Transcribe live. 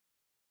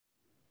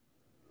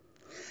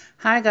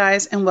Hi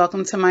guys, and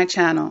welcome to my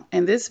channel.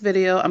 In this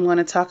video I'm going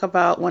to talk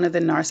about one of the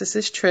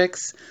narcissist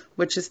tricks,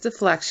 which is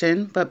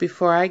deflection. But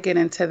before I get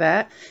into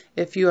that,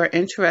 if you are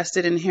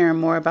interested in hearing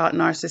more about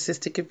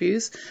narcissistic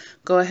abuse,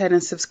 go ahead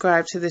and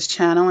subscribe to this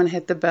channel and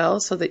hit the bell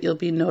so that you'll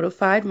be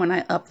notified when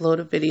I upload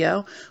a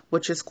video,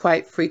 which is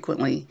quite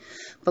frequently.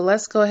 But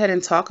let's go ahead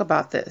and talk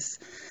about this.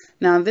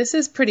 Now this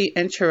is pretty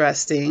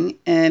interesting,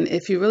 and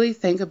if you really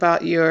think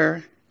about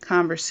your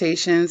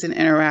conversations and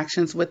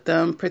interactions with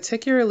them,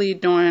 particularly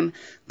during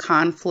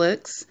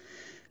conflicts,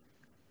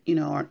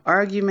 or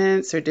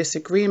arguments or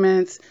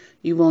disagreements,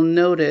 you will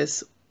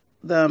notice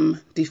them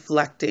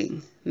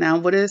deflecting. Now,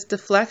 what is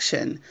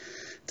deflection?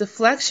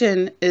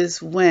 Deflection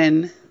is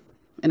when,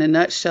 in a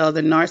nutshell,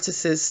 the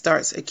narcissist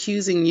starts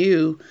accusing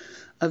you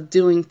of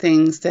doing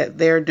things that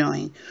they're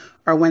doing,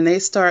 or when they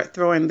start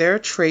throwing their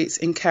traits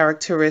and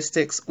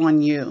characteristics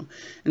on you,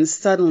 and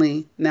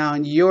suddenly now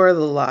you're the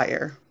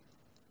liar.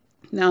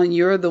 Now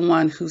you're the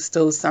one who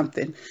stole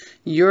something.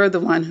 You're the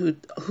one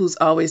who's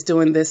always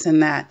doing this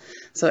and that.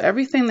 So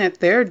everything that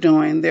they're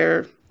doing,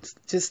 they're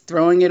just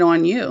throwing it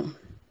on you.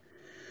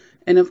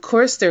 And of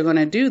course they're going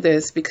to do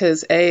this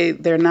because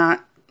they're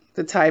not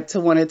the type to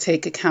want to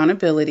take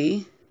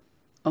accountability.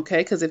 Okay,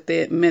 because if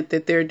they admit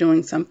that they're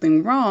doing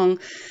something wrong,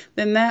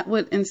 then that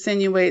would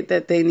insinuate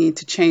that they need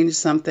to change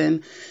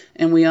something.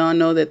 And we all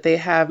know that they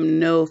have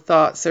no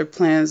thoughts or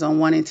plans on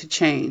wanting to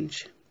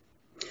change.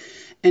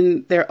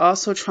 And they're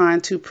also trying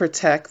to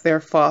protect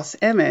their false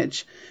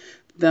image,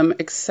 them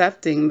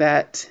accepting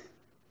that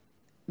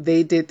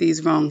they did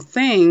these wrong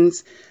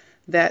things.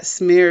 That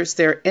smears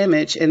their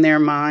image in their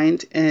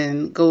mind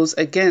and goes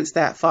against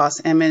that false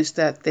image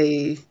that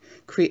they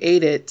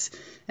created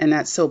and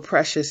that's so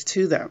precious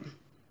to them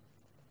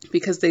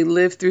because they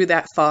live through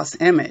that false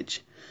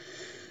image.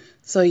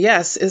 So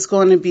yes, it's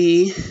going to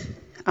be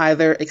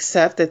either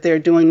accept that they're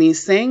doing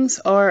these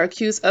things or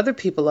accuse other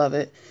people of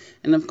it.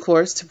 And of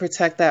course, to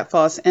protect that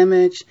false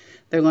image,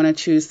 they're going to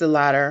choose the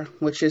latter,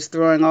 which is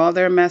throwing all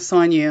their mess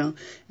on you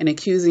and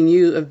accusing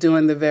you of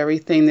doing the very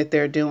thing that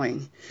they're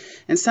doing.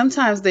 And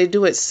sometimes they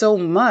do it so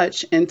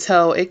much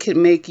until it could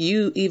make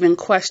you even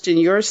question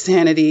your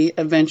sanity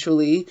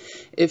eventually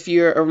if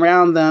you're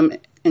around them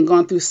and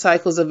going through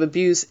cycles of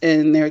abuse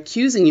and they're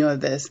accusing you of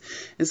this.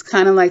 It's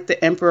kind of like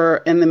the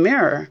emperor in the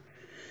mirror.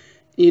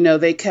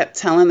 They kept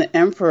telling the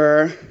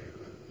emperor,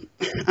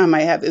 I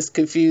might have this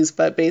confused,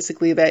 but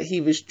basically that he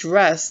was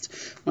dressed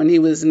when he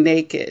was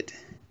naked.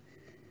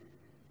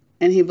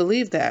 And he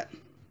believed that.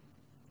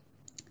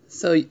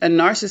 So a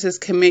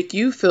narcissist can make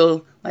you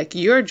feel like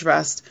you're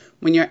dressed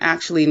when you're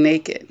actually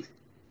naked.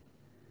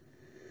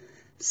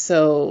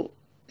 So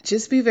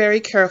just be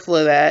very careful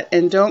of that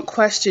and don't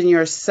question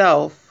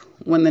yourself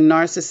when the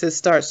narcissist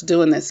starts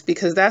doing this,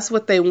 because that's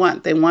what they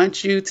want. They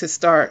want you to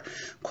start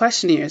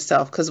questioning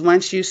yourself, because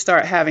once you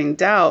start having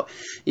doubt,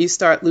 you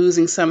start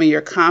losing some of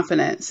your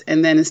confidence.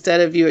 And then instead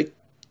of you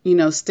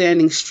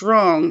standing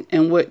strong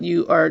in what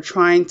you are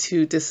trying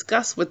to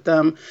discuss with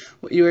them,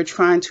 what you are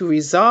trying to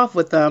resolve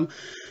with them,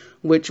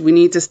 which we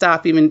need to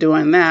stop even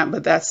doing that,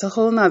 but that's a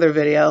whole nother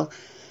video.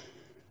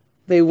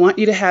 They want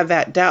you to have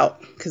that doubt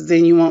because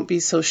then you won't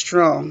be so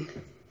strong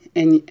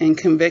and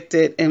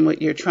convicted in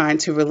what you're trying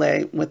to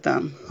relay with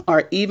them.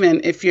 Or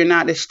even if you're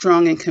not as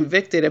strong and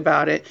convicted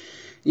about it,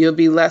 you'll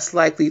be less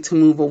likely to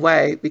move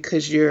away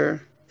because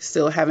you're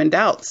still having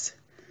doubts.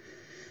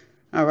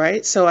 All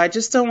right. So I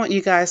just don't want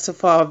you guys to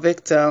fall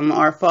victim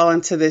or fall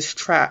into this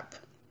trap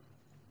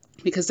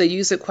because they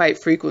use it quite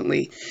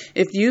frequently.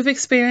 If you've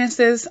experienced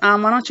this, why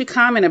don't you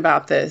comment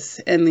about this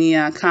in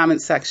the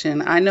comment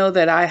section? I know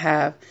that I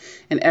have,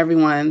 and every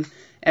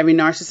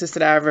narcissist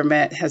that I ever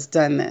met has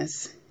done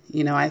this.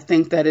 I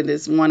think that it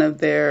is one of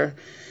their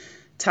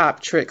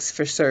top tricks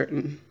for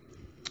certain.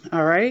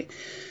 All right.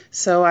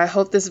 So I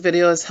hope this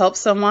video has helped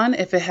someone.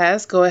 If it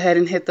has, go ahead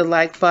and hit the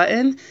like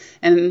button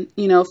and,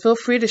 feel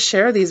free to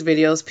share these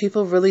videos.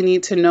 People really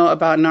need to know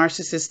about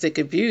narcissistic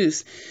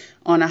abuse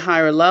on a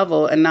higher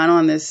level and not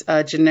on this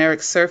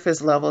generic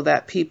surface level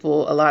that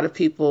a lot of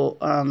people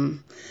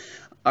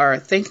are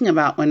thinking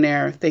about when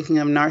they're thinking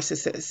of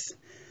narcissists.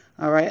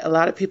 All right. A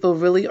lot of people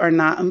really are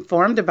not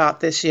informed about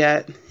this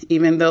yet.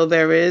 Even though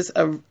there is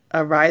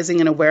a rising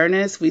in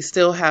awareness, we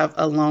still have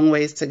a long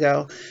ways to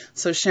go.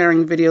 So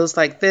sharing videos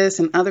like this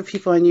and other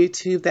people on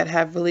YouTube that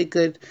have really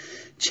good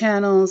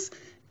channels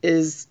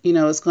is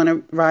going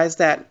to rise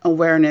that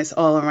awareness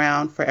all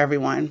around for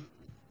everyone.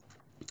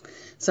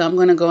 So I'm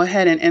going to go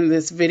ahead and end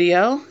this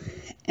video.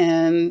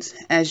 And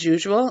as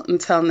usual,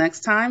 until next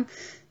time,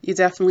 you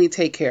definitely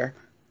take care.